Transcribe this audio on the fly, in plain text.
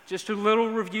Just a little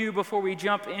review before we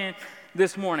jump in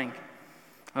this morning.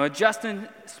 Justin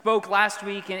spoke last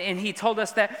week, and he told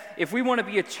us that if we want to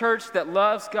be a church that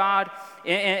loves God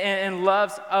and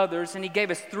loves others, and he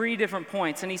gave us 3 different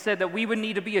points, and he said that we would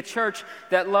need to be a church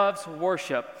that loves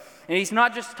worship. And he's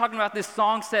not just talking about this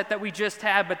song set that we just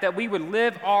had, but that we would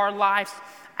live our lives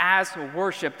as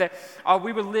worship, that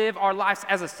we would live our lives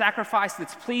as a sacrifice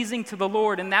that's pleasing to the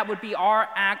Lord, and that would be our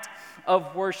act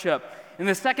of worship. And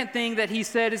the second thing that he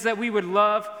said is that we would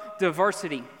love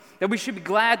diversity. That we should be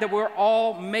glad that we're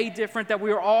all made different, that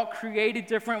we were all created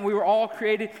different, we were all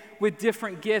created with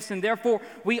different gifts, and therefore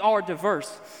we are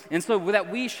diverse. And so that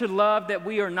we should love that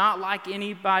we are not like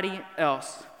anybody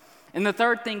else. And the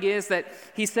third thing is that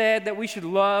he said that we should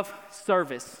love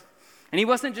service. And he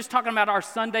wasn't just talking about our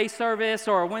Sunday service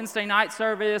or a Wednesday night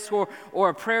service or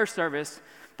a prayer service,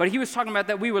 but he was talking about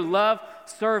that we would love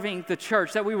serving the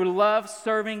church, that we would love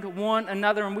serving one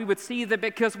another, and we would see that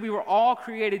because we were all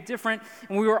created different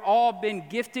and we were all been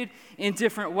gifted in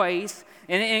different ways,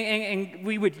 and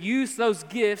we would use those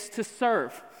gifts to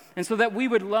serve. And so that we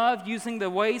would love using the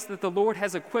ways that the Lord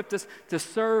has equipped us to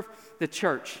serve the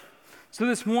church. So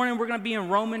this morning we're going to be in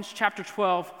Romans chapter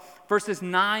 12, verses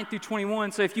 9 through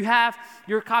 21. So if you have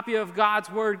your copy of God's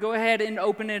Word, go ahead and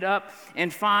open it up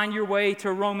and find your way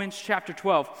to Romans chapter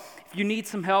 12. If you need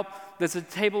some help, there's a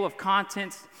table of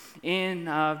contents in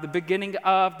the beginning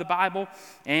of the Bible,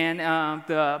 and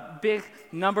the big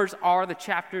numbers are the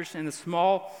chapters and the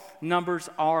small numbers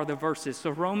are the verses.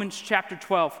 So Romans chapter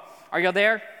 12. Are y'all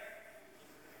there?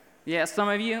 Yeah, some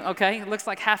of you. Okay, it looks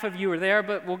like half of you are there,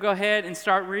 but we'll go ahead and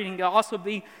start reading. It'll also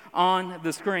be on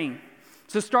the screen.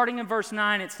 So starting in verse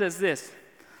 9, it says this: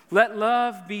 "Let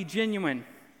love be genuine.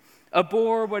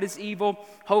 Abhor what is evil.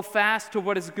 Hold fast to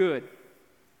what is good.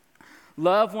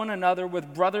 Love one another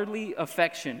with brotherly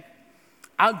affection.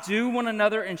 Outdo one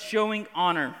another in showing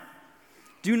honor.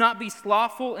 Do not be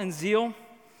slothful in zeal.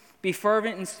 Be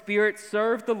fervent in spirit.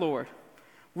 Serve the Lord.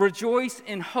 Rejoice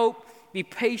in hope. Be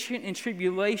patient in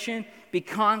tribulation. Be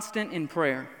constant in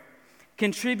prayer.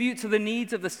 Contribute to the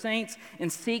needs of the saints and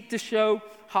seek to show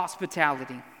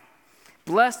hospitality.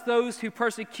 Bless those who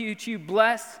persecute you.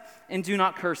 Bless and do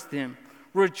not curse them.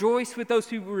 Rejoice with those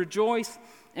who rejoice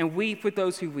and weep with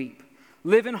those who weep.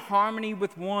 Live in harmony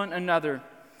with one another.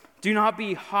 Do not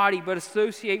be haughty, but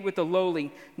associate with the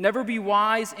lowly. Never be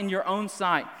wise in your own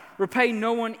sight. Repay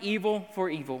no one evil for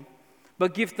evil,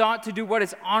 but give thought to do what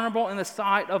is honorable in the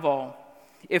sight of all.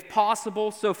 If possible,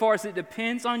 so far as it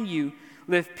depends on you,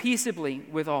 live peaceably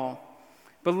with all.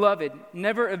 Beloved,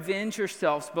 never avenge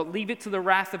yourselves, but leave it to the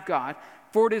wrath of God.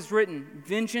 For it is written,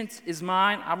 'Vengeance is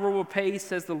mine, I will repay,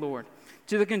 says the Lord.'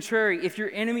 To the contrary, if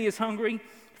your enemy is hungry,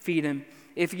 feed him.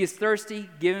 If he is thirsty,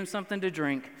 give him something to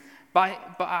drink.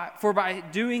 For by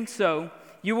doing so,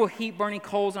 you will heap burning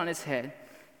coals on his head.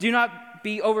 Do not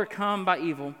be overcome by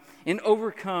evil, and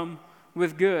overcome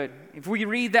with good." If we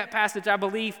read that passage, I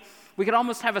believe we could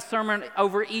almost have a sermon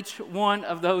over each one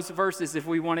of those verses if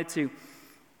we wanted to.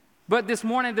 But this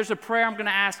morning, there's a prayer I'm going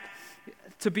to ask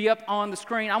to be up on the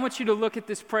screen. I want you to look at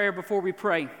this prayer before we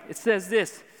pray. It says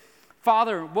this: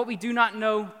 "Father, what we do not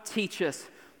know, teach us.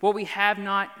 What we have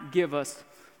not, give us.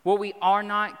 What we are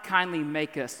not, kindly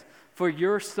make us. For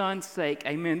your Son's sake,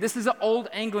 amen." This is an old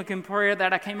Anglican prayer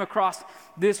that I came across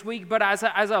this week. But as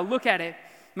I look at it,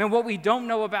 man, what we don't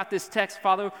know about this text,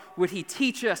 Father, would he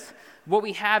teach us what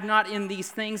we have not in these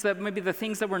things, that maybe the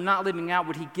things that we're not living out,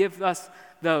 would he give us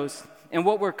those? And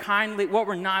what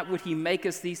we're not, would he make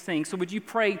us these things? So would you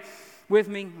pray with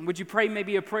me? Would you pray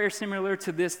maybe a prayer similar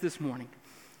to this morning?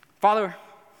 Father,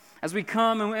 as we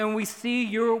come and we see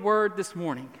your word this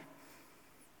morning,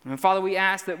 and Father, we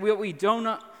ask that what we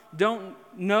don't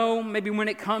know, maybe when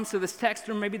it comes to this text,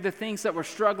 or maybe the things that we're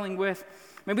struggling with,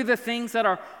 maybe the things that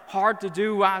are hard to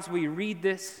do as we read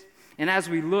this and as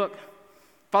we look,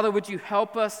 Father, would you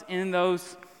help us in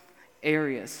those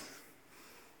areas?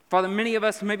 Father, many of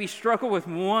us maybe struggle with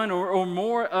one or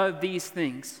more of these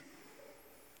things.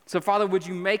 So, Father, would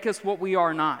you make us what we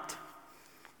are not?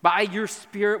 By your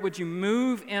Spirit, would you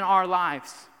move in our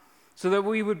lives so that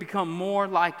we would become more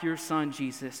like your Son,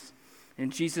 Jesus? In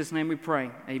Jesus' name we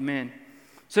pray, amen.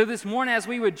 So this morning, as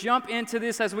we would jump into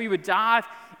this, as we would dive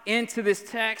into this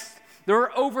text, there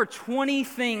are over 20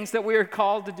 things that we are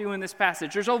called to do in this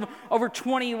passage. There's over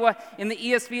 20, in the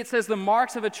ESV it says the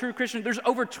marks of a true Christian. There's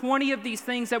over 20 of these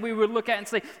things that we would look at and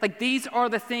say, like, these are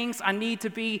the things I need to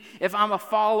be if I'm a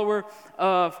follower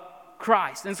of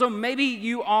Christ. And so maybe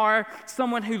you are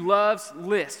someone who loves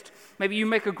lists. Maybe you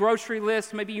make a grocery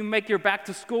list. Maybe you make your back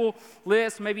to school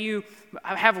list. Maybe you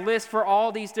have a list for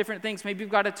all these different things. Maybe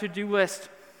you've got a to-do list.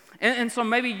 And so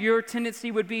maybe your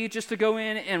tendency would be just to go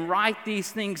in and write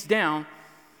these things down,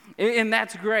 and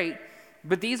that's great.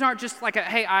 But these aren't just like,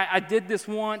 hey, I did this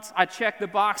once, I checked the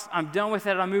box, I'm done with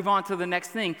it, I move on to the next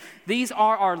thing. These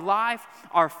are our life.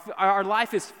 Our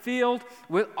life is filled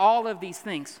with all of these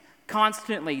things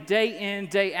constantly, day in,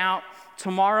 day out.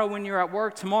 Tomorrow when you're at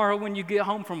work, tomorrow when you get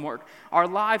home from work. Our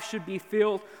lives should be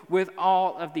filled with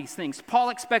all of these things. Paul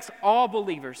expects all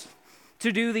believers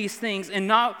to do these things, and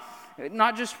not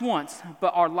just once,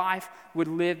 but our life would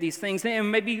live these things.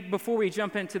 And maybe before we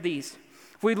jump into these,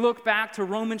 if we look back to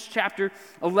Romans chapter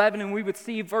 11 and we would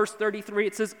see verse 33,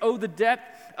 it says, "Oh, the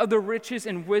depth of the riches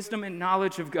and wisdom and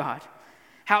knowledge of God.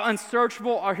 How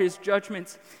unsearchable are his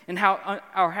judgments and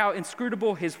how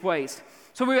inscrutable his ways."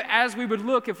 So as we would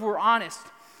look, if we're honest,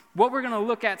 what we're going to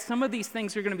look at, some of these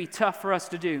things are going to be tough for us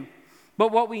to do.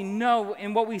 But what we know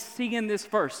and what we see in this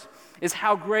verse is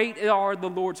how great are the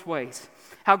Lord's ways.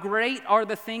 How great are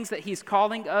the things that he's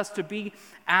calling us to be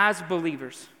as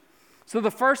believers. So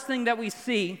the first thing that we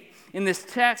see in this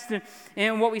text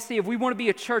and what we see, if we want to be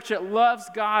a church that loves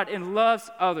God and loves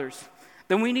others,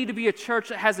 then we need to be a church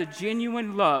that has a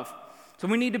genuine love. So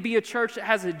we need to be a church that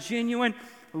has a genuine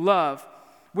love.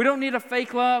 We don't need a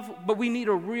fake love, but we need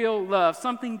a real love,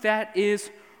 something that is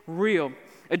real.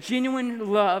 A genuine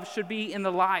love should be in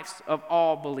the lives of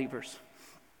all believers.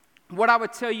 What I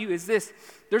would tell you is this: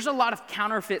 there's a lot of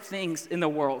counterfeit things in the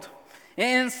world.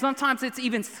 And sometimes it's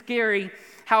even scary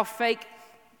how fake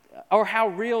or how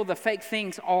real the fake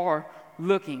things are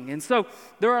looking. And so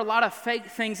there are a lot of fake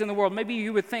things in the world. Maybe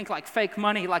you would think like fake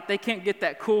money, like they can't get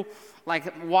that cool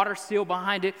like water seal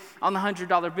behind it on the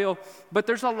 $100 bill. But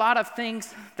there's a lot of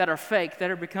things that are fake that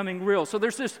are becoming real. So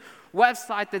there's this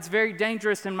website that's very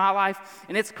dangerous in my life,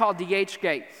 and it's called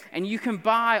DHgate. And you can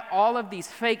buy all of these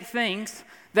fake things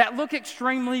that look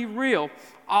extremely real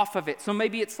off of it. So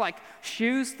maybe it's like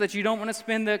shoes that you don't want to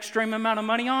spend the extreme amount of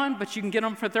money on, but you can get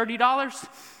them for $30.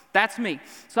 That's me.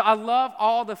 So I love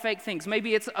all the fake things.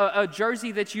 Maybe it's a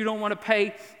jersey that you don't want to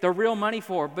pay the real money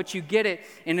for, but you get it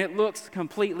and it looks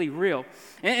completely real.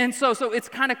 And so it's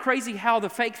kind of crazy how the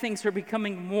fake things are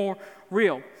becoming more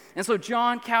real. And so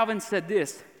John Calvin said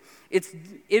this: it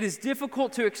is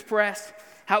difficult to express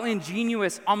how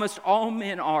ingenious almost all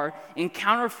men are in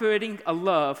counterfeiting a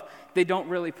love they don't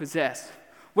really possess.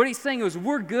 What he's saying is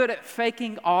we're good at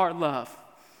faking our love.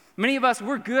 Many of us,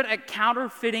 we're good at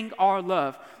counterfeiting our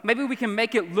love. Maybe we can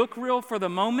make it look real for the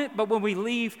moment, but when we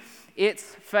leave, it's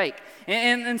fake.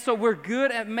 And so we're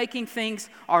good at making things,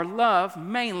 our love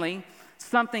mainly,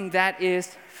 something that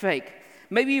is fake.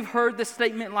 Maybe you've heard the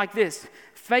statement like this: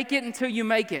 fake it until you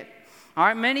make it. All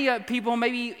right, many people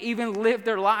maybe even live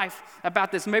their life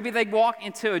about this. Maybe they walk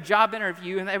into a job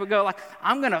interview and they would go like,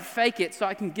 I'm going to fake it so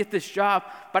I can get this job,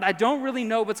 but I don't really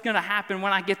know what's going to happen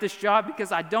when I get this job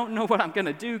because I don't know what I'm going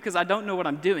to do because I don't know what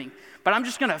I'm doing. But I'm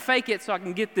just going to fake it so I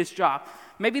can get this job.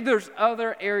 Maybe there's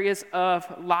other areas of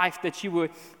life that you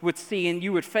would see, and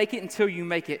you would fake it until you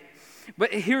make it.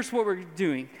 But here's what we're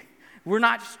doing. We're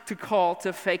not called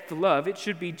to fake the love. It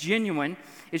should be genuine.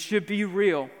 It should be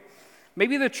real.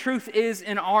 Maybe the truth is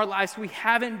in our lives we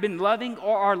haven't been loving,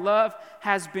 or our love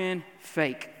has been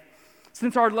fake.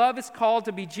 Since our love is called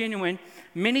to be genuine,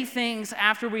 many things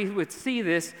after we would see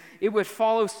this, it would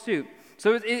follow suit.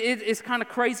 So it's kind of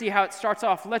crazy how it starts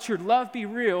off: let your love be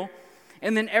real,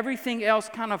 and then everything else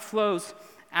kind of flows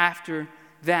after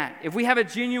that. If we have a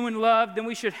genuine love, then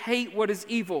we should hate what is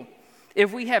evil.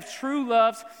 If we have true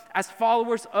loves as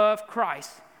followers of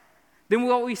Christ, then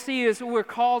what we see is we're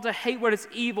called to hate what is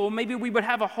evil. Maybe we would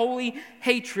have a holy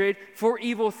hatred for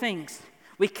evil things.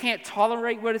 We can't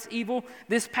tolerate what is evil.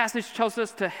 This passage tells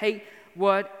us to hate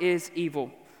what is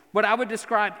evil. What I would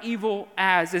describe evil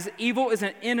as is evil is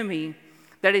an enemy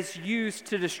that is used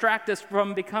to distract us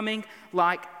from becoming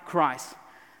like Christ.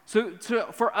 So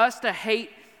for us to hate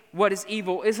what is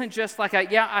evil isn't just like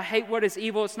I hate what is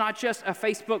evil. It's not just a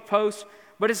Facebook post,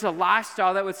 but it's a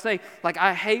lifestyle that would say, like,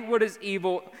 I hate what is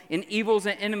evil, and evil's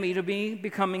an enemy to me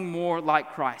becoming more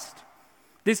like Christ.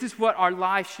 This is what our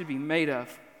life should be made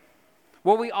of.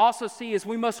 What we also see is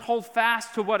we must hold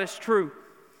fast to what is true.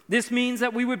 This means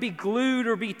that we would be glued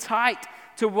or be tight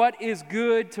to what is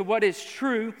good, to what is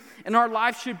true, and our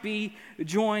life should be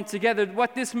joined together.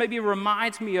 What this maybe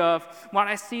reminds me of when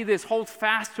I see this, hold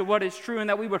fast to what is true, and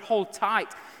that we would hold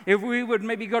tight. If we would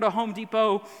maybe go to Home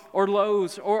Depot or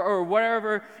Lowe's or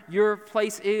wherever your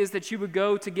place is that you would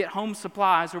go to get home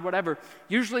supplies or whatever,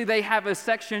 usually they have a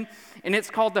section, and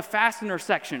it's called the fastener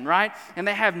section, right? And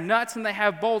they have nuts and they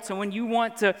have bolts, and when you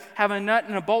want to have a nut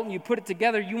and a bolt and you put it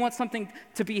together, you want something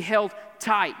to be held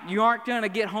tight. You aren't going to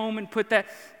get home and put that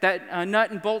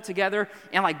nut and bolt together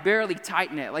and like barely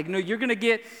tighten it. Like, no, you're going to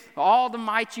get all the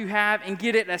might you have and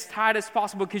get it as tight as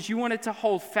possible because you want it to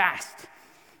hold fast.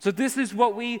 So this is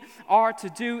what we are to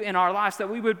do in our lives, that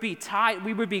we would be tight,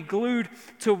 we would be glued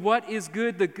to what is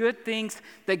good, the good things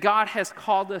that God has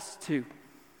called us to.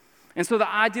 And so the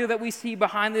idea that we see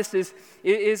behind this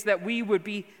is that we would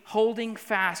be holding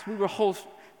fast, we would hold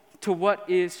to what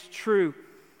is true.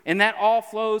 And that all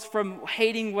flows from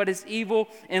hating what is evil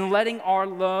and letting our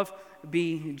love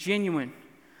be genuine.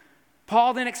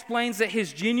 Paul then explains that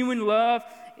his genuine love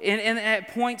and it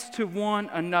points to one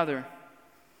another.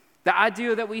 The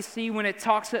idea that we see when it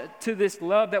talks to this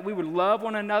love, that we would love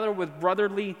one another with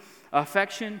brotherly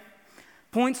affection,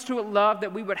 points to a love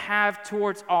that we would have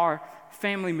towards our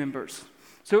family members.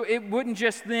 So it wouldn't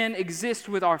just then exist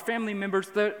with our family members,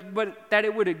 but that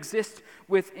it would exist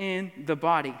within the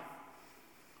body.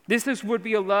 This would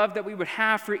be a love that we would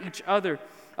have for each other,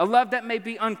 a love that may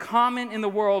be uncommon in the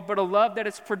world, but a love that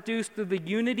is produced through the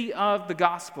unity of the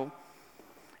gospel.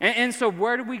 And so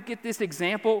where do we get this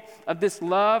example of this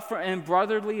love and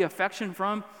brotherly affection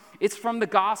from? It's from the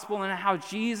gospel and how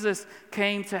Jesus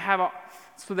came to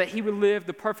so that he would live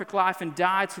the perfect life and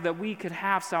died so that we could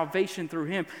have salvation through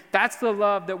him. That's the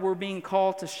love that we're being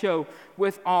called to show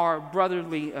with our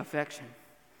brotherly affection.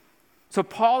 So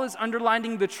Paul is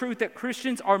underlining the truth that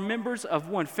Christians are members of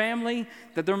one family,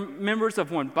 that they're members of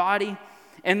one body,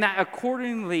 and that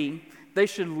accordingly, they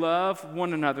should love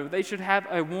one another. They should have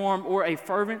a warm or a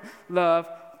fervent love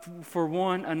for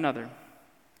one another.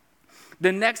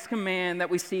 The next command that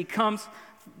we see comes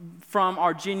from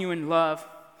our genuine love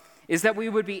is that we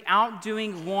would be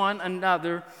outdoing one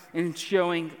another in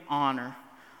showing honor.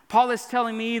 Paul is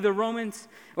telling the Romans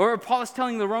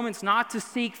not to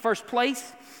seek first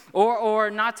place or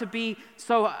not to be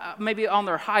so maybe on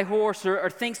their high horse or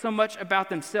think so much about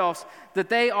themselves, that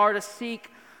they are to seek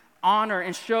honor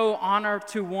and show honor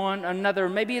to one another.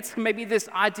 Maybe it's this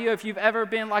idea, if you've ever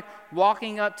been like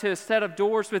walking up to a set of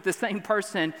doors with the same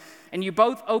person and you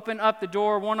both open up the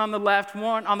door, one on the left,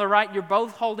 one on the right, you're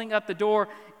both holding up the door,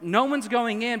 no one's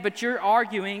going in, but you're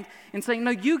arguing and saying,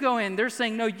 no, you go in. They're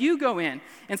saying, no, you go in.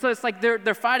 And so it's like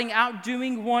they're fighting,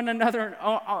 outdoing one another,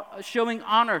 showing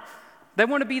honor. They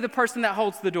want to be the person that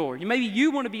holds the door. Maybe you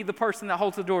want to be the person that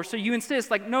holds the door, so you insist,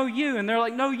 like, no, you. And they're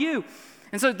like, no, you.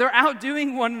 And so they're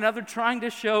outdoing one another, trying to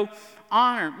show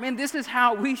honor. Man, this is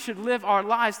how we should live our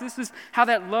lives. This is how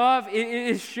that love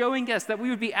is showing us, that we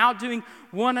would be outdoing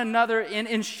one another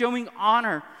in showing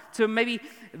honor to maybe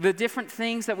the different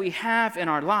things that we have in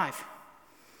our life.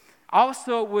 I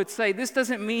also would say this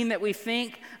doesn't mean that we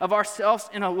think of ourselves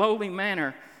in a lowly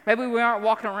manner. Maybe we aren't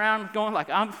walking around going like,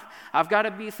 I've got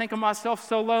to think of myself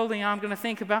so lowly, I'm going to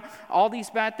think about all these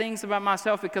bad things about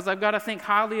myself because I've got to think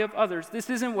highly of others. This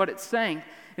isn't what it's saying.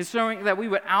 It's showing that we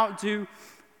would outdo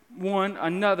one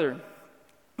another.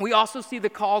 We also see the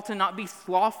call to not be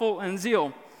slothful in zeal.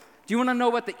 Do you want to know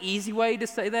what the easy way to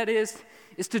say that is?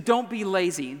 Is to don't be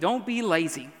lazy. Don't be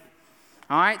lazy.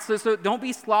 All right, so don't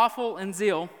be slothful in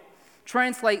zeal.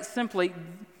 Translate simply,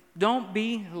 don't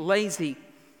be lazy.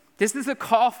 This is a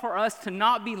call for us to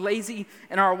not be lazy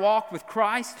in our walk with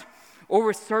Christ or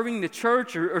with serving the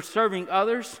church or serving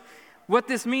others. What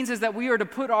this means is that we are to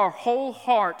put our whole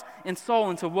heart and soul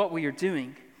into what we are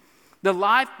doing. The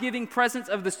life-giving presence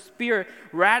of the Spirit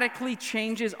radically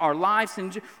changes our lives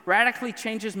and radically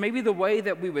changes maybe the way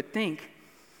that we would think.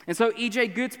 And so E.J.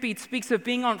 Goodspeed speaks of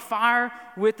being on fire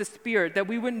with the Spirit, that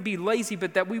we wouldn't be lazy,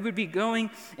 but that we would be going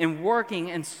and working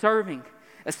and serving.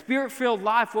 A Spirit-filled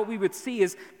life, what we would see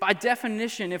is, by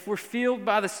definition, if we're filled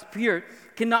by the Spirit,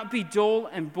 cannot be dull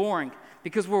and boring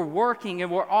because we're working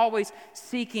and we're always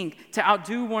seeking to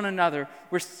outdo one another.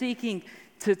 We're seeking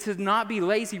to not be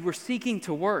lazy. We're seeking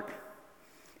to work.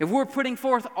 If we're putting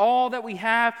forth all that we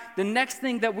have, the next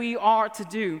thing that we are to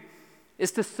do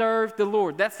is to serve the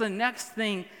Lord. That's the next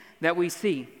thing that we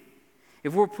see.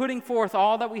 If we're putting forth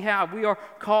all that we have, we are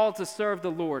called to serve the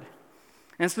Lord.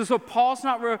 And so Paul's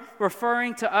not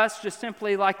referring to us just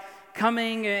simply like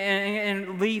coming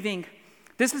and leaving.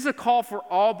 This is a call for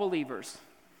all believers.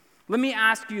 Let me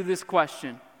ask you this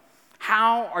question.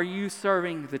 How are you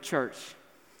serving the church?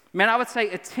 Man, I would say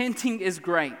attending is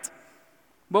great.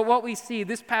 But what we see,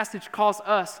 this passage calls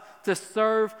us to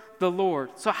serve the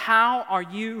Lord. So how are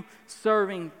you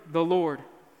serving the Lord?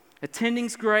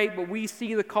 Attending's great, but we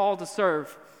see the call to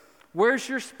serve. Where's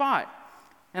your spot?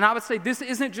 And I would say this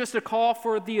isn't just a call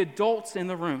for the adults in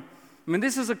the room. I mean,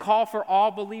 this is a call for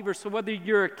all believers. So whether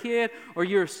you're a kid or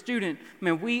you're a student,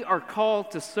 man, we are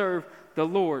called to serve the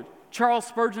Lord. Charles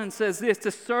Spurgeon says this: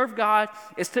 to serve God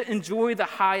is to enjoy the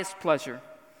highest pleasure.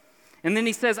 And then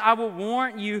he says, I will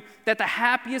warn you that the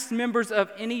happiest members of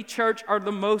any church are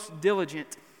the most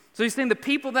diligent. So he's saying the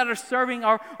people that are serving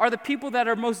are the people that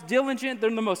are most diligent,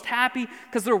 they're the most happy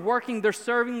because they're working, they're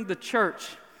serving the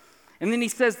church. And then he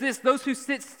says this, those who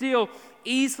sit still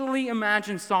easily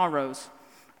imagine sorrows.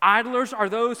 Idlers are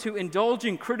those who indulge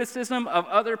in criticism of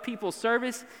other people's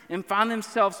service and find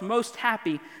themselves most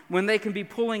happy when they can be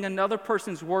pulling another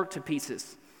person's work to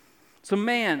pieces. So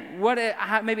man, what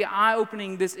maybe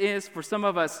eye-opening this is for some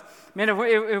of us. Man,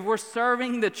 if we're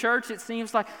serving the church, it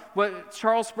seems like what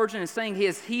Charles Spurgeon is saying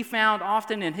is he found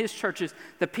often in his churches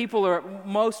the people are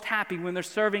most happy when they're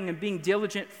serving and being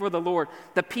diligent for the Lord.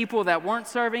 The people that weren't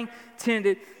serving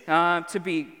tended to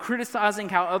be criticizing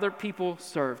how other people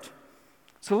served.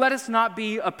 So let us not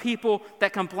be a people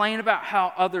that complain about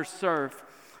how others serve,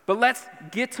 but let's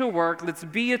get to work. Let's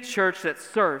be a church that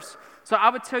serves. So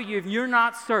I would tell you, if you're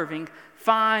not serving,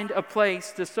 find a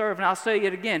place to serve. And I'll say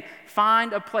it again,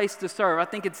 find a place to serve. I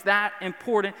think it's that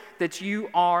important that you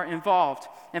are involved.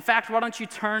 In fact, why don't you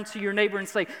turn to your neighbor and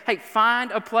say, hey,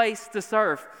 find a place to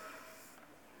serve.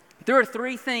 There are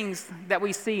 3 things that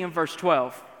we see in verse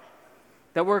 12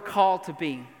 that we're called to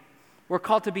be. We're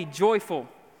called to be joyful.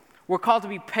 We're called to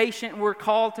be patient. We're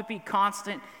called to be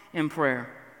constant in prayer.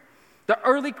 The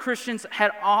early Christians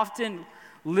had often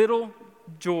little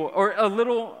joy or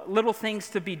little things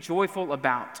to be joyful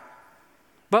about.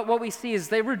 But what we see is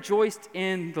they rejoiced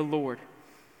in the Lord.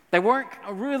 They weren't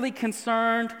really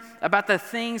concerned about the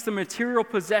things, the material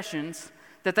possessions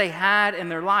that they had in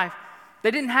their life.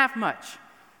 They didn't have much.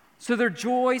 So their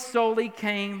joy solely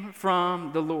came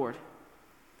from the Lord.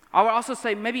 I would also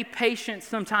say maybe patience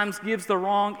sometimes gives the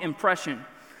wrong impression.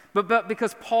 But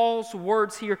because Paul's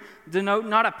words here denote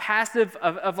not a passive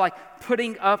of like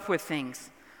putting up with things,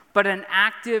 but an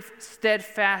active,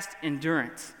 steadfast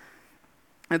endurance.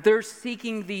 And they're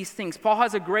seeking these things. Paul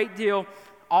has a great deal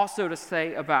also to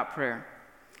say about prayer.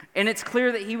 And it's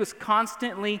clear that he was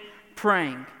constantly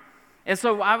praying. And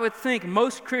so I would think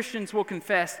most Christians will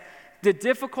confess the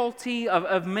difficulty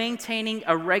of maintaining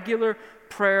a regular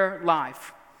prayer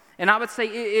life. And I would say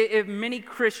if many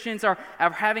Christians are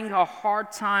having a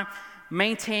hard time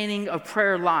maintaining a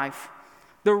prayer life,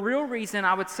 the real reason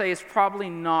I would say is probably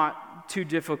not too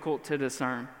difficult to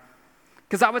discern.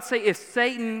 Because I would say if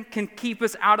Satan can keep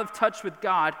us out of touch with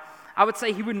God, I would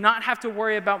say he would not have to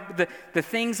worry about the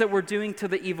things that we're doing to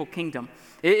the evil kingdom.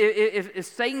 If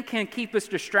Satan can keep us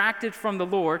distracted from the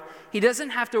Lord, he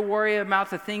doesn't have to worry about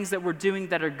the things that we're doing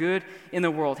that are good in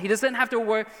the world. He doesn't have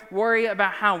to worry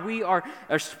about how we are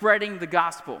spreading the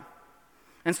gospel.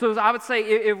 And so I would say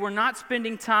if we're not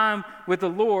spending time with the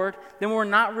Lord, then we're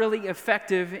not really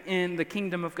effective in the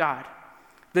kingdom of God.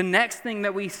 The next thing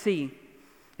that we see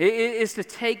is to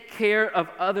take care of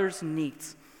others'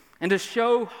 needs and to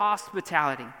show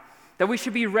hospitality. That we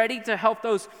should be ready to help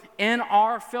those in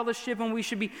our fellowship, and we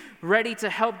should be ready to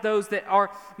help those that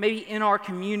are maybe in our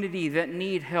community that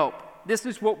need help. This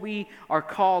is what we are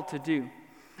called to do.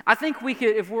 I think we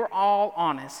could, if we're all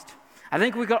honest, I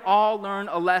think we could all learn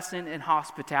a lesson in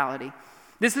hospitality.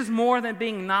 This is more than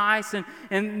being nice and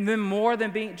then more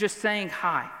than being just saying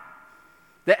hi.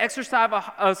 The exercise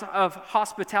of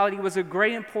hospitality was of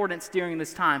great importance during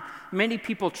this time. Many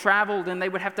people traveled and they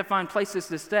would have to find places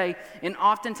to stay, and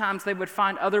oftentimes they would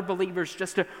find other believers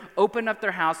just to open up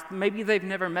their house. Maybe they've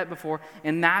never met before,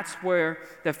 and that's where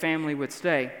the family would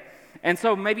stay. And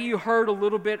so maybe you heard a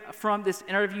little bit from this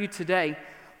interview today,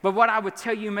 but what I would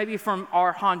tell you maybe from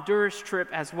our Honduras trip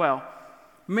as well,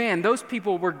 man, those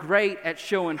people were great at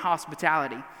showing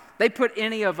hospitality. They put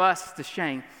any of us to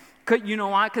shame. You know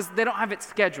why? Because they don't have it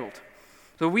scheduled.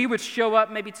 So we would show up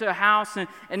maybe to a house,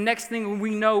 and next thing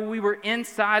we know, we were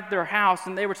inside their house,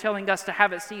 and they were telling us to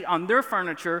have a seat on their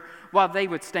furniture while they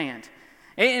would stand.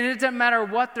 And it doesn't matter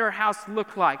what their house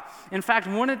looked like. In fact,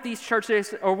 one of these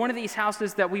churches, or one of these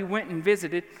houses that we went and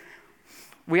visited,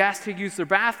 we asked to use their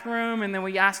bathroom, and then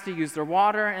we asked to use their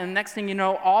water, and next thing you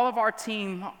know, all of our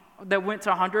team that went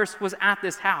to Honduras was at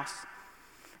this house.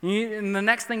 And the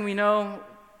next thing we know,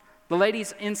 the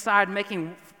lady's inside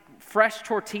making fresh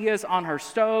tortillas on her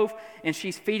stove, and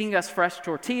she's feeding us fresh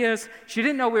tortillas. She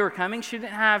didn't know we were coming. She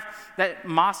didn't have that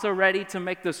masa ready to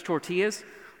make those tortillas,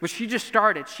 but she just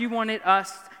started. She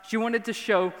wanted to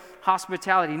show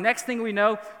hospitality. Next thing we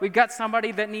know, we've got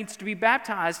somebody that needs to be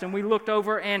baptized, and we looked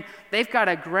over, and they've got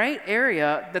a great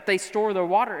area that they store their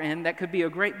water in that could be a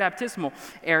great baptismal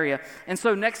area. And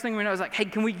so next thing we know is like, hey,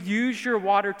 can we use your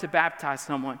water to baptize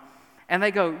someone? And they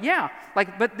go, yeah,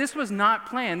 but this was not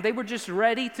planned. They were just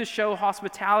ready to show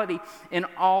hospitality in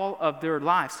all of their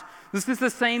lives. This is the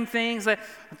same things that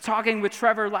I'm talking with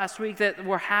Trevor last week that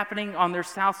were happening on their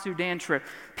South Sudan trip.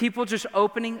 People just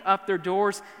opening up their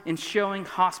doors and showing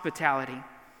hospitality.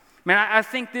 Man, I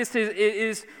think this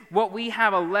is what we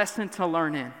have a lesson to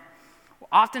learn in.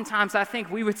 Oftentimes, I think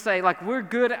we would say, we're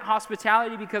good at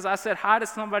hospitality because I said hi to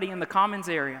somebody in the commons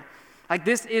area.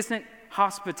 This isn't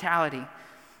hospitality.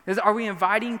 Are we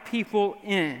inviting people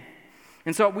in?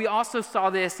 And so we also saw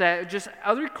this that just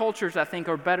other cultures, I think,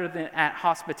 are better at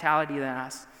hospitality than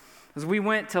us. As we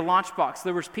went to Launchbox,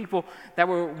 there was people that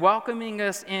were welcoming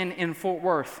us in Fort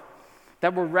Worth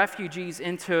that were refugees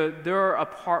into their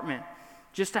apartment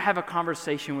just to have a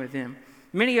conversation with them.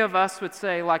 Many of us would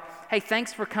say, hey,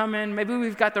 thanks for coming. Maybe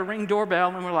we've got the Ring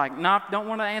doorbell, and we're like, nope, don't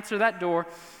want to answer that door.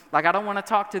 I don't want to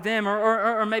talk to them.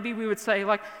 Or maybe we would say,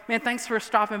 man, thanks for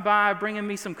stopping by, bringing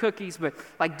me some cookies, but,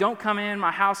 don't come in.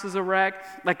 My house is a wreck.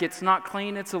 It's not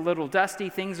clean. It's a little dusty.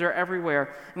 Things are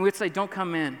everywhere. And we'd say, don't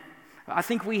come in. I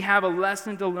think we have a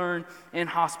lesson to learn in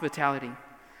hospitality.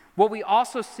 What we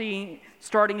also see,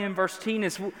 starting in verse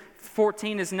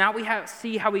 14, is now we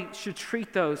see how we should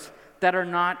treat those that are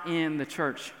not in the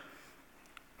church.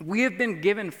 We have been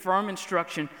given firm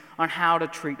instruction on how to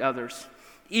treat others,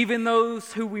 even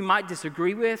those who we might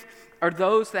disagree with, or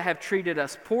those that have treated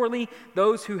us poorly,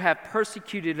 those who have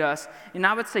persecuted us. And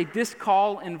I would say this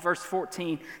call in verse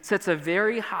 14 sets a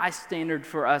very high standard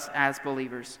for us as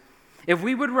believers. If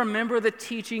we would remember the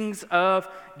teachings of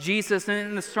Jesus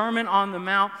in the Sermon on the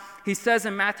Mount, he says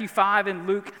in Matthew 5 and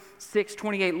Luke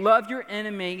 6:28, love your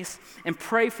enemies and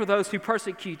pray for those who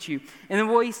persecute you. And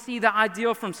then we see the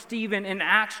ideal from Stephen in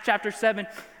Acts chapter 7,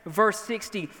 verse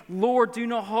 60. Lord, do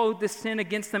not hold this sin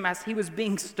against them, as he was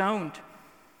being stoned.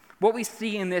 What we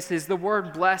see in this is the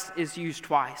word bless is used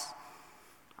twice.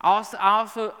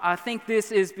 I think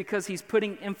this is because he's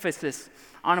putting emphasis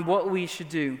on what we should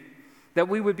do, that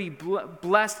we would be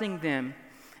blessing them.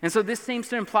 And so this seems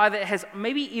to imply that it has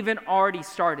maybe even already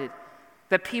started,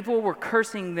 that people were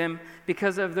cursing them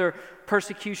because of their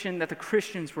persecution that the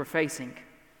Christians were facing.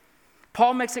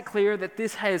 Paul makes it clear that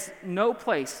this has no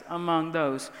place among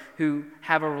those who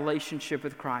have a relationship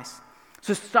with Christ.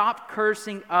 So stop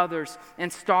cursing others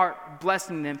and start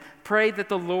blessing them. Pray that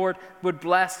the Lord would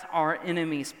bless our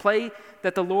enemies. Pray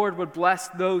that the Lord would bless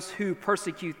those who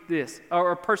persecute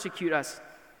us.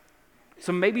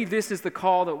 So maybe this is the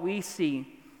call that we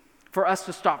see for us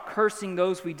to stop cursing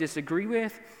those we disagree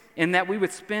with, and that we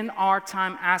would spend our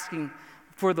time asking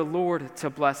for the Lord to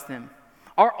bless them.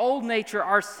 Our old nature,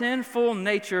 our sinful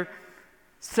nature,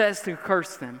 says to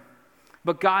curse them.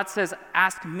 But God says,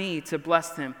 ask me to bless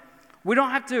them. We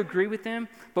don't have to agree with them,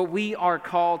 but we are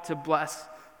called to bless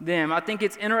them. I think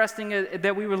it's interesting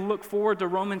that we would look forward to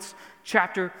Romans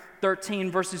chapter 13,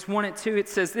 verses 1 and 2. It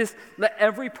says this, let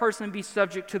every person be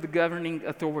subject to the governing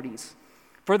authorities.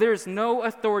 For there is no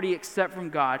authority except from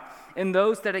God, and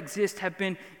those that exist have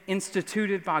been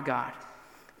instituted by God.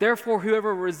 Therefore,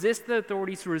 whoever resists the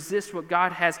authorities resists what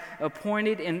God has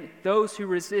appointed, and those who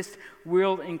resist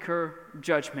will incur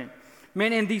judgment.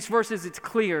 Man, in these verses, it's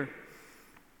clear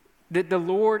that the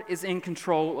Lord is in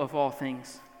control of all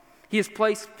things. He has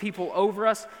placed people over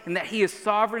us, and that he is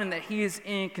sovereign, and that he is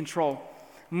in control.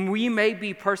 We may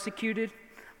be persecuted,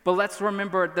 but let's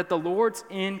remember that the Lord's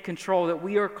in control, that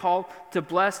we are called to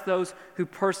bless those who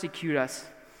persecute us.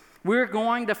 We're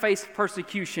going to face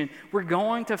persecution. We're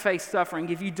going to face suffering.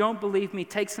 If you don't believe me,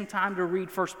 take some time to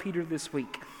read 1 Peter this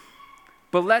week.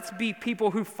 But let's be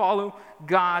people who follow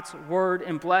God's word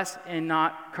and bless and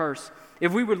not curse.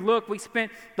 If we would look, we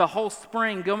spent the whole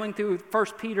spring going through 1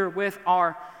 Peter with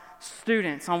our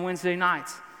students on Wednesday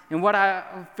nights. And what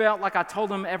I felt like I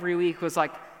told them every week was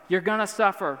you're going to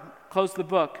suffer. Close the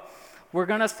book. We're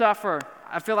going to suffer.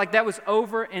 I feel like that was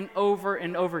over and over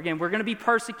and over again. We're going to be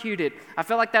persecuted. I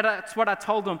feel like that's what I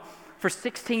told them for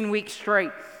 16 weeks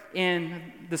straight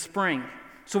in the spring.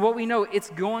 So what we know, it's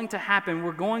going to happen.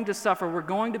 We're going to suffer. We're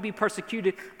going to be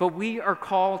persecuted, but we are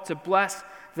called to bless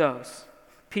those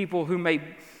people who may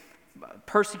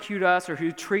persecute us or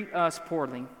who treat us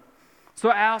poorly. So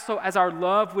also, as our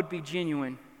love would be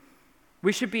genuine,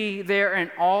 we should be there in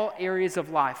all areas of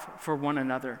life for one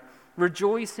another,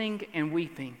 rejoicing and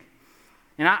weeping.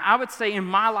 And I would say in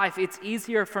my life, it's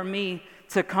easier for me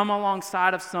to come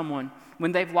alongside of someone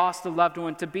when they've lost a loved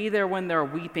one, to be there when they're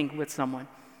weeping with someone.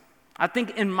 I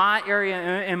think in my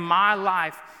area, in my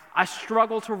life, I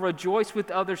struggle to rejoice with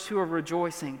others who are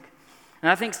rejoicing. And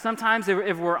I think sometimes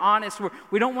if we're honest,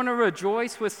 we don't want to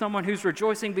rejoice with someone who's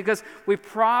rejoicing because we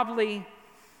probably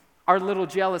are a little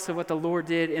jealous of what the Lord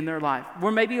did in their life.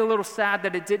 We're maybe a little sad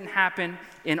that it didn't happen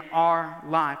in our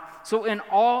life. So in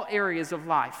all areas of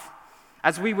life,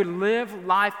 as we would live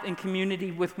life in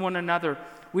community with one another,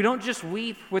 we don't just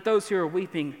weep with those who are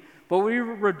weeping, but we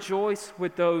rejoice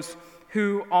with those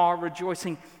who are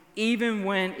rejoicing, even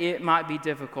when it might be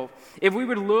difficult. If we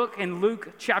would look in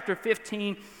Luke chapter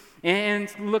 15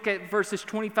 and look at verses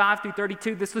 25 through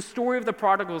 32, this is the story of the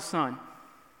prodigal son.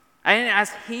 And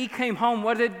as he came home,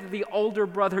 what did the older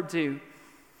brother do?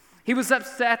 He was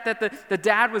upset that the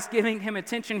dad was giving him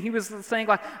attention. He was saying,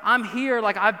 like, I'm here,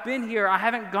 like, I've been here, I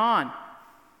haven't gone.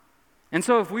 And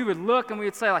so if we would look and we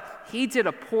would say, like, he did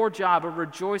a poor job of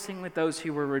rejoicing with those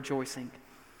who were rejoicing.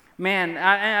 Man,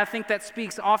 I think that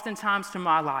speaks oftentimes to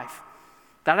my life,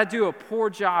 that I do a poor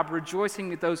job rejoicing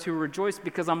with those who rejoice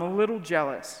because I'm a little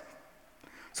jealous.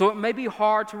 So it may be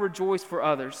hard to rejoice for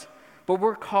others, but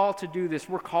we're called to do this.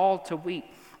 We're called to weep.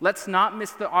 Let's not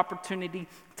miss the opportunity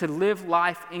to live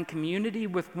life in community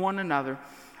with one another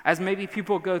as maybe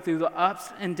people go through the ups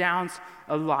and downs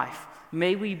of life.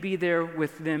 May we be there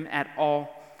with them at all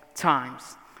times.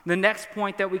 The next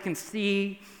point that we can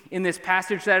see in this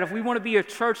passage, that if we want to be a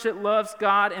church that loves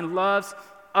God and loves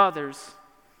others,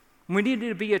 we need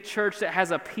to be a church that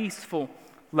has a peaceful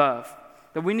love.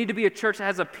 That we need to be a church that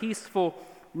has a peaceful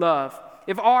love.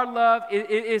 If our love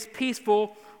is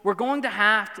peaceful, we're going to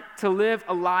have to live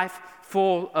a life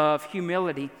full of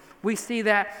humility. We see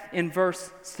that in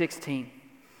verse 16.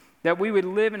 That we would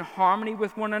live in harmony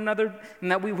with one another,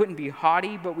 and that we wouldn't be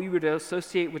haughty, but we would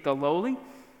associate with the lowly.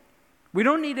 We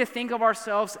don't need to think of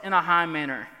ourselves in a high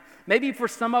manner. Maybe for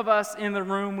some of us in the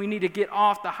room, we need to get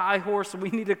off the high horse, and we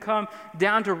need to come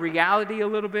down to reality a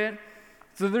little bit.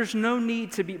 So there's no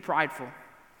need to be prideful.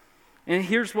 And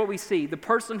here's what we see. The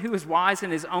person who is wise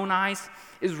in his own eyes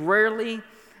is rarely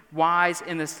wise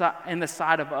in the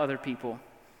sight of other people.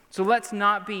 So let's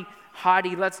not be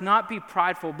haughty, let's not be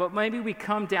prideful, but maybe we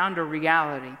come down to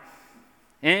reality.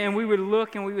 And we would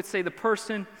look and we would say the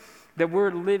person that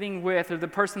we're living with or the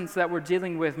persons that we're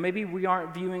dealing with, maybe we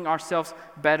aren't viewing ourselves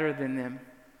better than them.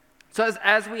 So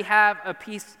as we have a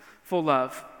peaceful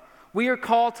love, we are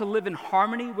called to live in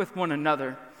harmony with one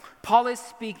another. Paul is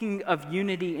speaking of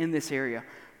unity in this area.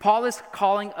 Paul is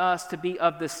calling us to be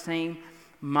of the same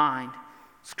mind.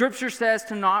 Scripture says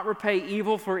to not repay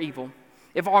evil for evil.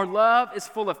 If our love is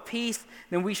full of peace,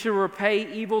 then we should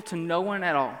repay evil to no one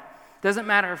at all. Doesn't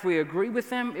matter if we agree with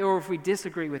them or if we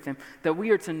disagree with them, that we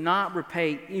are to not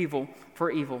repay evil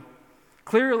for evil.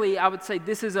 Clearly, I would say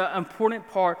this is an important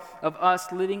part of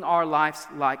us living our lives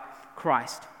like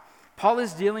Christ. Paul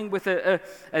is dealing with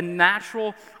our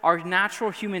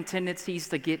natural human tendencies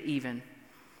to get even.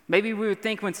 Maybe we would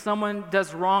think when someone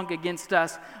does wrong against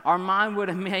us, our mind would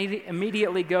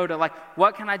immediately go to, like,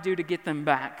 what can I do to get them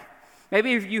back?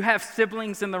 Maybe if you have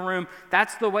siblings in the room,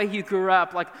 that's the way you grew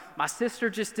up. Like, my sister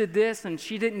just did this and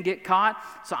she didn't get caught,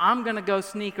 so I'm going to go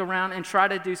sneak around and try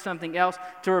to do something else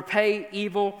to repay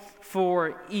evil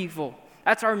for evil.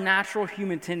 That's our natural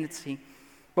human tendency.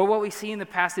 But what we see in the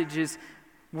passage is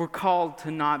we're called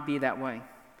to not be that way.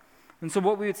 And so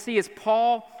what we would see is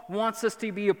Paul wants us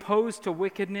to be opposed to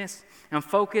wickedness and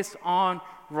focus on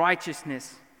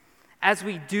righteousness. As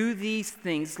we do these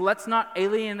things, let's not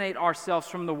alienate ourselves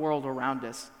from the world around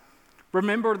us.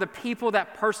 Remember, the people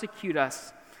that persecute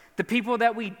us, the people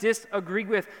that we disagree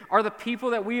with, are the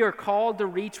people that we are called to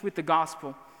reach with the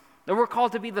gospel. That we're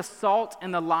called to be the salt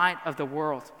and the light of the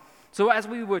world. So as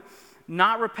we would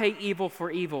not repay evil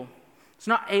for evil, let's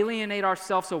not alienate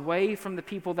ourselves away from the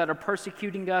people that are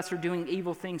persecuting us or doing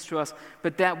evil things to us,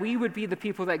 but that we would be the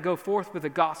people that go forth with the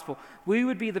gospel. We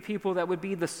would be the people that would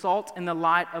be the salt and the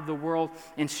light of the world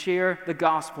and share the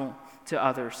gospel to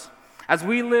others. As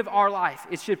we live our life,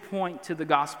 it should point to the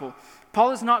gospel.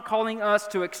 Paul is not calling us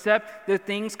to accept the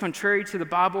things contrary to the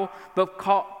Bible, but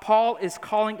Paul is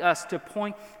calling us to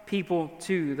point people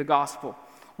to the gospel.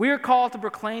 We are called to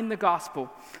proclaim the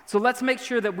gospel. So let's make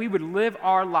sure that we would live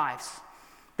our lives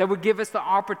that would give us the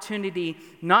opportunity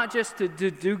not just to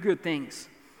do good things,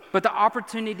 but the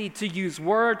opportunity to use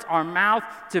words, our mouth,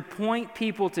 to point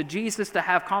people to Jesus, to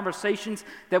have conversations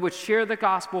that would share the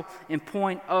gospel and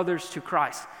point others to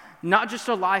Christ. Not just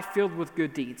a life filled with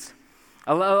good deeds,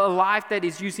 a life that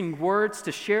is using words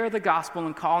to share the gospel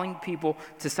and calling people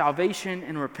to salvation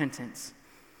and repentance.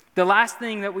 The last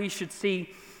thing that we should see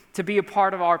to be a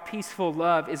part of our peaceful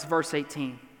love is verse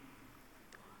 18.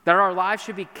 That our lives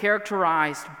should be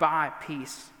characterized by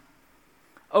peace.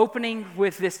 Opening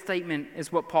with this statement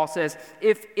is what Paul says,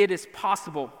 if it is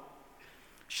possible.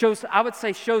 Shows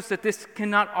that this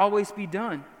cannot always be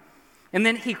done. And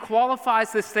then he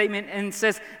qualifies this statement and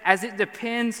says, as it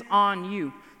depends on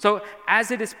you. So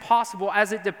as it is possible,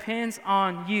 as it depends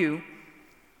on you,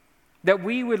 that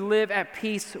we would live at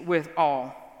peace with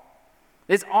all.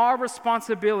 It's our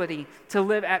responsibility to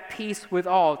live at peace with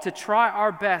all, to try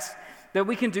our best that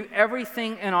we can do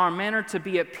everything in our manner to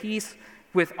be at peace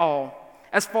with all.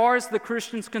 As far as the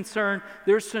Christian's concerned,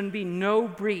 there should be no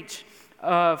breach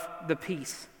of the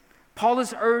peace. Paul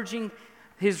is urging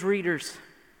his readers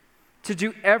to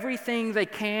do everything they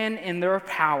can in their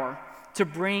power to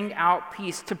bring out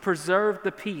peace, to preserve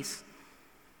the peace.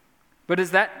 But it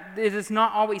does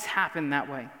not always happen that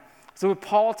way. So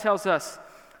Paul tells us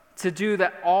to do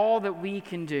that all that we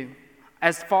can do,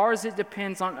 as far as it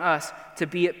depends on us, to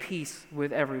be at peace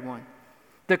with everyone.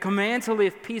 The command to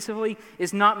live peaceably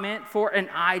is not meant for an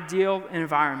ideal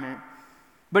environment,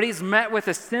 but he's met with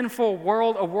a sinful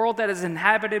world, a world that is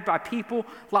inhabited by people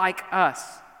like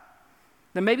us.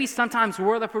 That maybe sometimes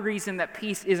we're the reason that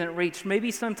peace isn't reached.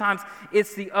 Maybe sometimes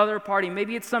it's the other party.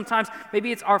 Maybe it's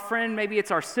our friend, maybe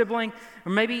it's our sibling,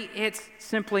 or maybe it's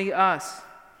simply us.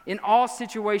 In all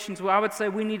situations, I would say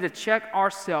we need to check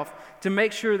ourselves to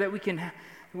make sure that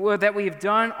we have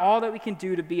done all that we can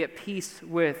do to be at peace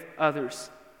with others.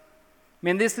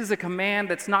 Man, this is a command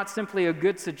that's not simply a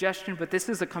good suggestion, but this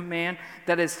is a command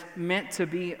that is meant to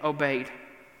be obeyed.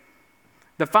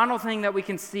 The final thing that we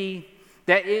can see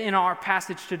that in our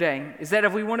passage today is that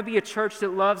if we want to be a church that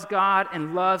loves God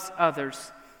and loves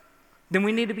others, then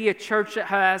we need to be a church that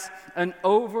has an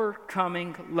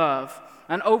overcoming love.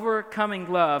 An overcoming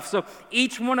love. So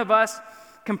each one of us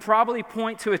can probably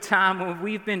point to a time when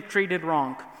we've been treated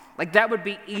wrong. Like that would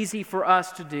be easy for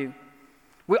us to do.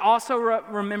 We also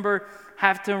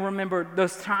have to remember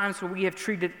those times where we have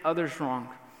treated others wrong.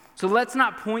 So let's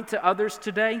not point to others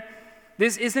today.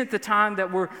 This isn't the time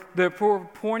that we're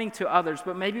pointing to others,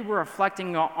 but maybe we're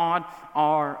reflecting on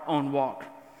our own walk.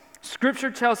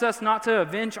 Scripture tells us not to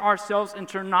avenge ourselves and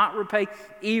to not repay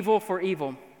evil for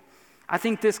evil. I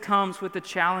think this comes with a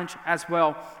challenge as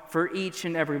well for each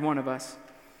and every one of us.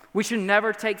 We should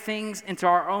never take things into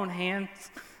our own hands,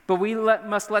 but we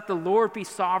must let the Lord be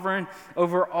sovereign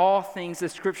over all things that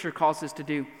Scripture calls us to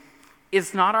do.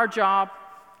 It's not our job.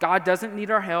 God doesn't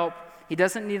need our help. He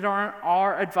doesn't need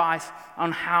our advice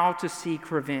on how to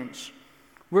seek revenge.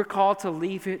 We're called to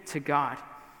leave it to God.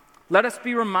 Let us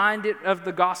be reminded of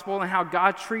the gospel and how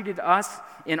God treated us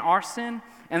in our sin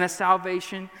and the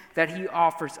salvation that he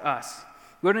offers us.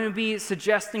 We're going to be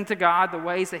suggesting to God the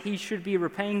ways that he should be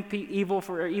repaying evil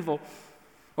for evil,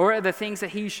 or the things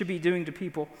that he should be doing to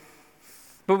people.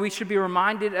 But we should be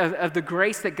reminded of the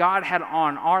grace that God had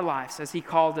on our lives as he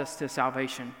called us to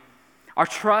salvation. Our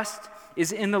trust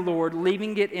is in the Lord,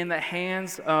 leaving it in the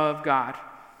hands of God.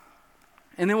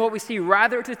 And then what we see,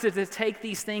 rather to take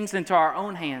these things into our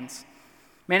own hands.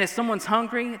 Man, if someone's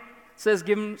hungry, it says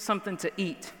give them something to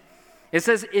eat. It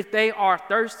says if they are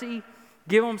thirsty,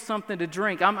 give them something to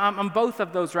drink. I'm both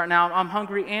of those right now. I'm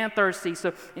hungry and thirsty,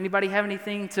 so anybody have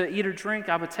anything to eat or drink,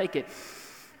 I would take it.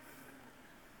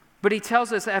 But he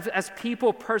tells us, as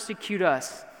people persecute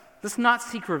us, let's not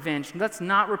seek revenge. Let's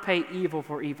not repay evil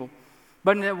for evil.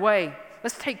 But in a way,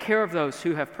 let's take care of those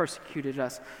who have persecuted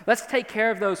us. Let's take care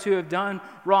of those who have done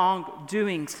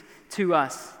wrongdoings to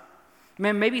us.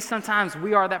 Man, maybe sometimes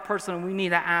we are that person and we need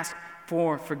to ask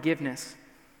for forgiveness.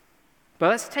 But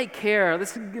let's take care.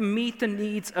 Let's meet the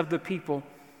needs of the people.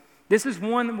 This is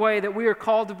one way that we are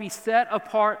called to be set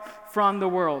apart from the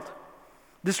world.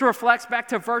 This reflects back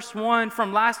to verse 1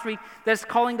 from last week that's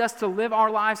calling us to live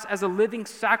our lives as a living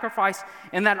sacrifice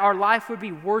and that our life would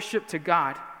be worship to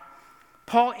God.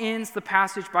 Paul ends the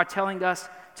passage by telling us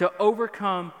to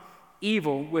overcome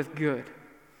evil with good.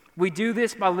 We do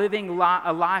this by living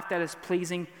a life that is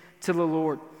pleasing to the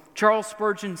Lord. Charles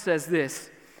Spurgeon says this: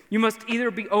 you must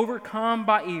either be overcome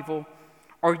by evil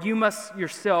or you must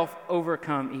yourself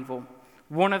overcome evil.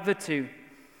 One of the two.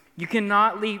 You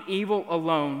cannot leave evil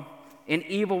alone, and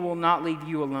evil will not leave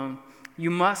you alone.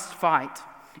 You must fight.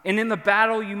 And in the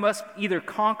battle, you must either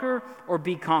conquer or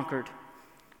be conquered.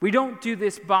 We don't do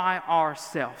this by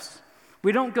ourselves.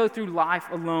 We don't go through life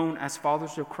alone as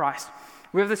followers of Christ.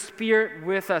 We have the Spirit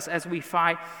with us as we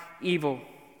fight evil.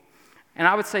 And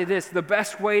I would say this: the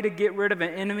best way to get rid of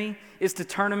an enemy is to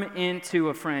turn him into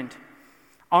a friend.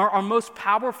 Our most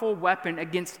powerful weapon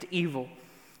against evil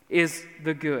is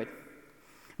the good.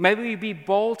 May we be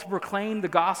bold to proclaim the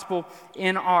gospel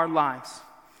in our lives.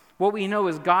 What we know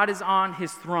is God is on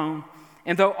his throne,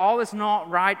 and though all is not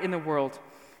right in the world,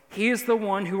 he is the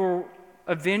one who will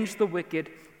avenge the wicked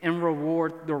and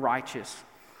reward the righteous.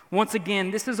 Once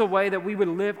again, this is a way that we would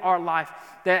live our life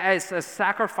that as a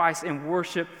sacrifice and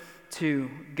worship to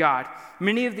God.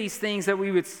 Many of these things that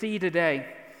we would see today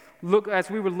as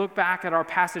we would look back at our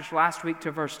passage last week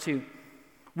to verse 2.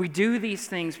 We do these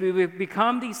things, we would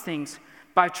become these things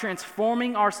by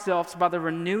transforming ourselves by the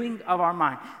renewing of our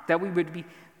mind, that we would be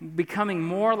becoming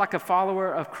more like a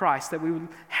follower of Christ, that we would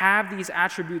have these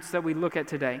attributes that we look at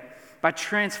today, by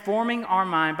transforming our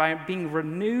mind, by being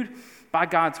renewed by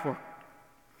God's word.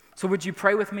 So would you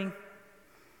pray with me?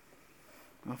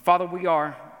 Father, we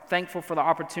are thankful for the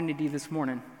opportunity this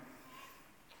morning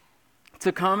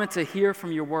to come and to hear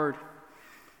from your word.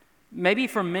 Maybe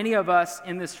for many of us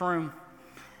in this room,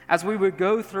 as we would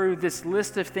go through this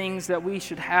list of things that we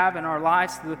should have in our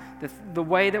lives, the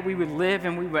way that we would live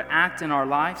and we would act in our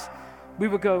lives, we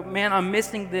would go, man, I'm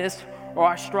missing this, or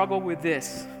I struggle with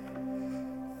this.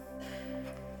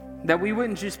 That we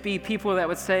wouldn't just be people that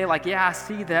would say, like, yeah, I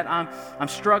see that I'm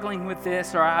struggling with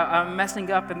this, or I'm messing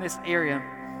up in this area.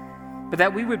 But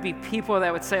that we would be people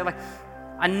that would say, like,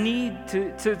 I need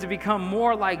to become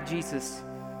more like Jesus.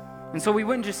 And so we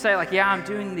wouldn't just say, like, yeah, I'm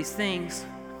doing these things,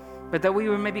 but that we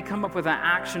would maybe come up with an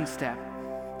action step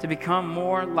to become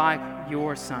more like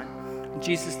your Son. In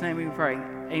Jesus' name we pray.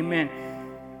 Amen.